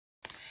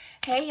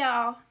Hey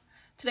y'all,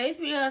 today's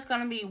video is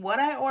going to be what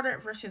I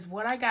ordered versus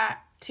what I got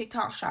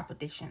TikTok shop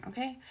edition,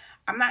 okay?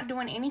 I'm not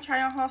doing any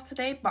try on hauls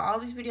today, but all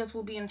these videos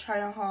will be in try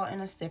on haul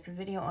in a separate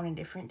video on a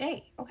different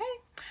day, okay?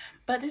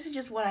 But this is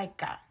just what I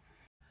got.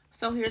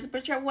 So here's a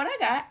picture of what I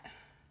got,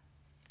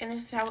 and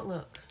this is how it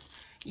looks.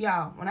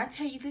 Y'all, when I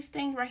tell you this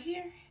thing right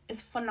here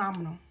is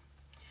phenomenal.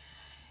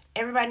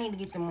 Everybody need to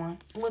get them one.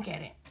 Look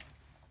at it.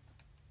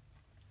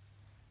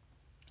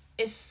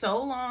 It's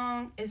so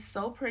long, it's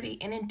so pretty,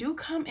 and it do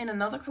come in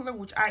another color,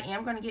 which I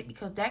am going to get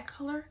because that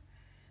color,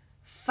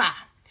 fire.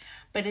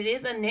 But it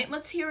is a knit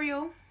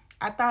material.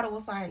 I thought it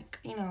was like,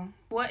 you know,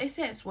 well, it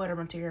said sweater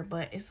material,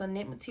 but it's a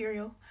knit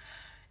material.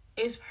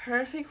 It's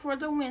perfect for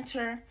the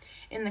winter,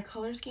 and the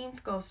color schemes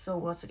go so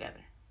well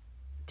together.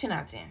 10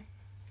 out of 10.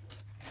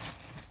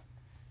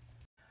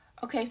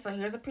 Okay, so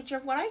here's a picture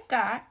of what I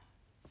got,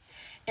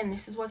 and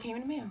this is what came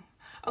in the mail.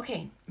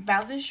 Okay,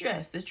 about this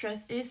dress. This dress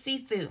is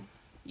see-through.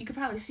 You can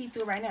probably see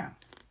through it right now.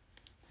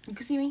 You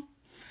can see me?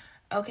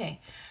 Okay.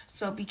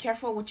 So be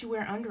careful what you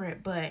wear under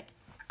it. But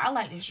I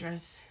like this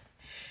dress.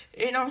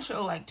 It don't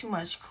show like too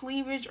much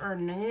cleavage or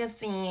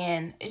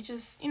nothing. It's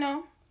just, you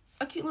know,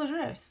 a cute little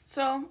dress.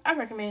 So I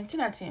recommend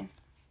 10 out of 10.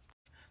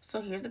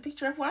 So here's the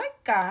picture of what I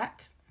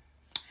got.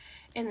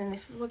 And then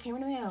this is what came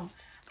in the mail.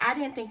 I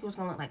didn't think it was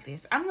going to look like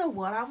this. I don't know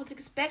what I was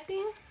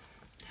expecting.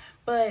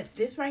 But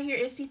this right here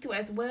is see-through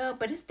as well.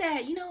 But it's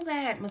that, you know,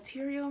 that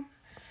material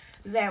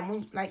that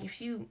when, like, if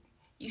you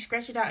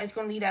scratch it out, it's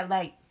gonna leave that,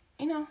 like,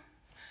 you know,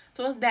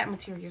 so it's that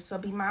material. So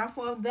be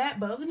mindful of that.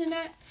 But other than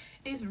that,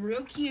 it's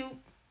real cute.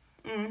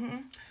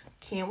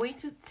 Can't wait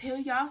to till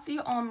y'all see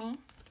it on me.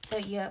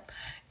 But yep,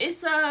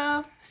 it's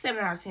a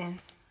 7 out of 10.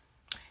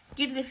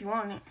 Get it if you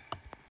want it.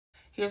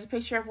 Here's a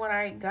picture of what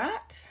I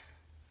got,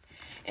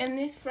 and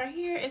this right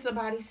here is a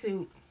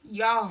bodysuit.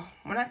 Y'all,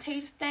 when I tell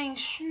you this thing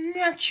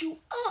snatch you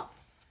up,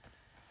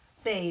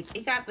 babe,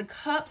 it got the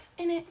cups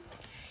in it.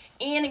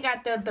 And it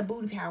got the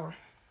booty power.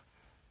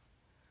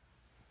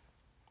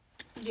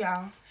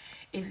 Y'all,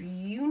 if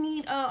you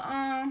need a,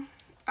 I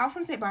was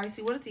gonna say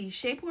bodysuit, what is these,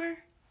 shapewear?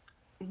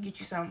 Get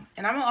you some.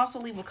 And I'm gonna also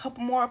leave a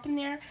couple more up in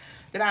there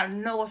that I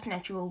know will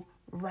snatch you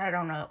right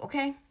on up,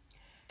 okay?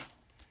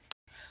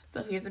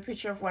 So here's a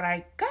picture of what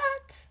I got.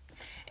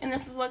 And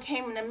this is what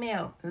came in the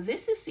mail.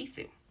 This is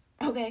see-through,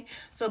 okay?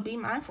 So be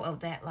mindful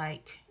of that.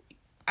 Like,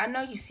 I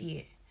know you see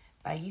it.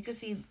 Like, you can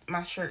see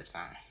my shirt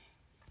sign.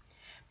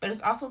 But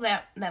it's also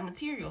that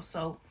material,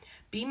 so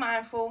be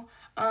mindful.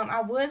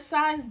 I would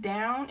size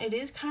down. It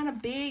is kind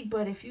of big,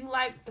 but if you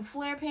like the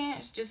flare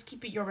pants, just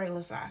keep it your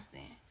regular size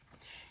then.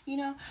 You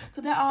know,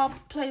 because that all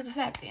plays a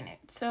factor in it.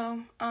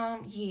 So,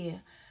 yeah.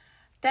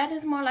 That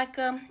is more like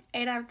a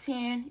 8 out of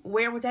 10.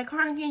 Wear with that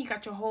cardigan, you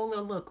got your whole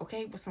little look,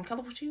 okay? With some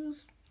colorful shoes,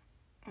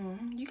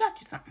 you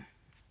got you something.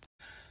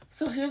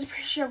 So here's a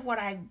picture of what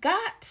I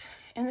got.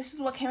 And this is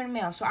what came in the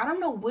mail. So I don't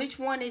know which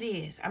one it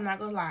is. I'm not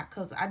going to lie.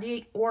 Because I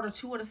did order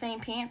 2 of the same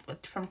pants.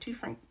 But from 2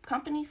 different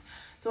companies.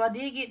 So I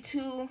did get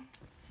 2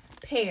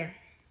 pair.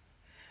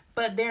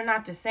 But they're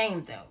not the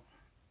same though.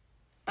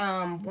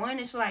 One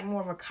is like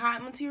more of a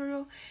cotton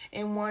material.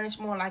 And one is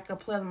more like a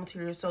pleather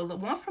material. So the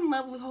one from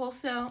Lovely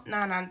Wholesale,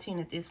 9 out of 10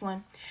 is this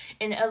one.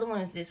 And the other one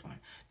is this one.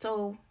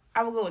 So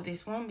I will go with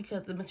this one.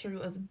 Because the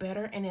material is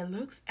better. And it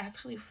looks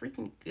actually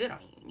freaking good on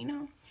you. You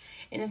know.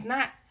 And it's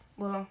not,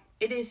 well,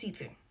 it is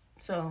see-through.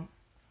 So,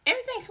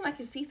 everything seems like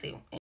it's see-through.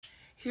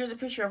 Here's a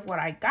picture of what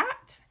I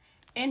got.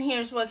 And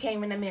here's what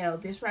came in the mail.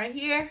 This right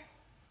here.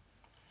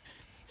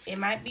 It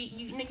might be,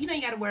 you know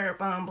you gotta wear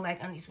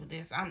black undies with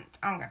this. I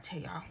don't gotta tell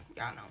y'all.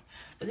 Y'all know.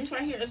 But this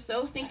right here is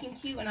so stinking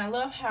cute. And I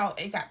love how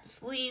it got the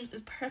sleeves.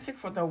 It's perfect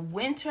for the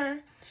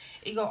winter.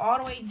 It go all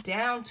the way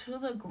down to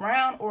the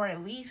ground. Or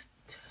at least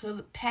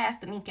to past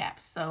the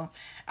kneecaps. So,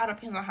 it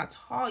depends on how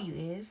tall you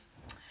is.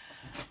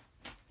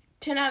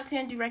 10 out of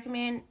 10. Do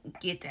recommend.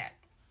 Get that.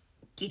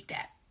 Get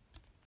that.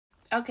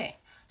 Okay,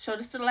 so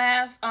this is the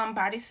last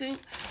bodysuit,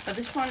 but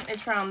this one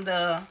is from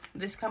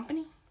this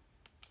company.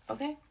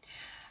 Okay,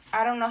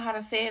 I don't know how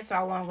to say it, so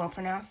I'm gonna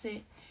pronounce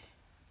it.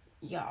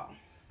 Y'all,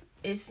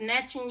 it's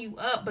snatching you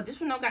up, but this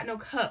one don't got no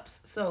cups.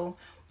 So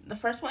the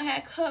first one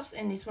had cups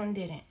and this one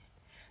didn't.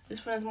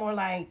 This one is more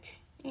like,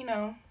 you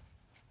know,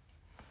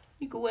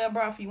 you could wear a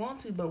bra if you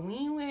want to, but we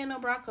ain't wearing no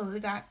bra because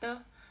it got the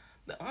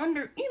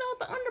under, you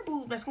know, the under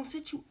boob that's gonna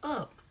sit you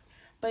up.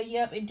 But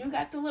yep, it do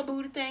got the little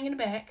booty thing in the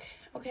back,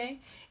 okay?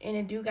 And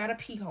it do got a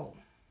pee hole.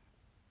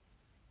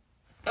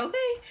 Okay,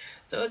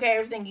 so okay,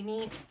 everything you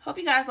need. Hope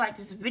you guys like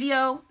this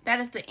video. That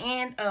is the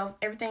end of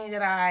everything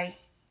that I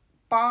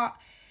bought.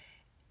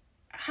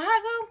 How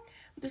I go?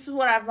 This is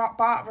what I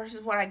bought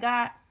versus what I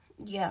got.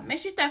 Yeah, make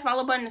sure you hit that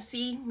follow button to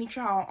see me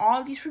try on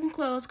all these freaking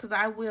clothes, because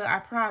I will, I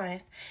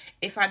promise.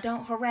 If I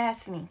don't,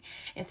 harass me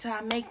until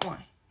I make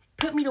one.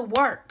 Put me to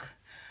work.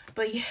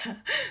 But yeah,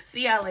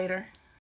 see y'all later.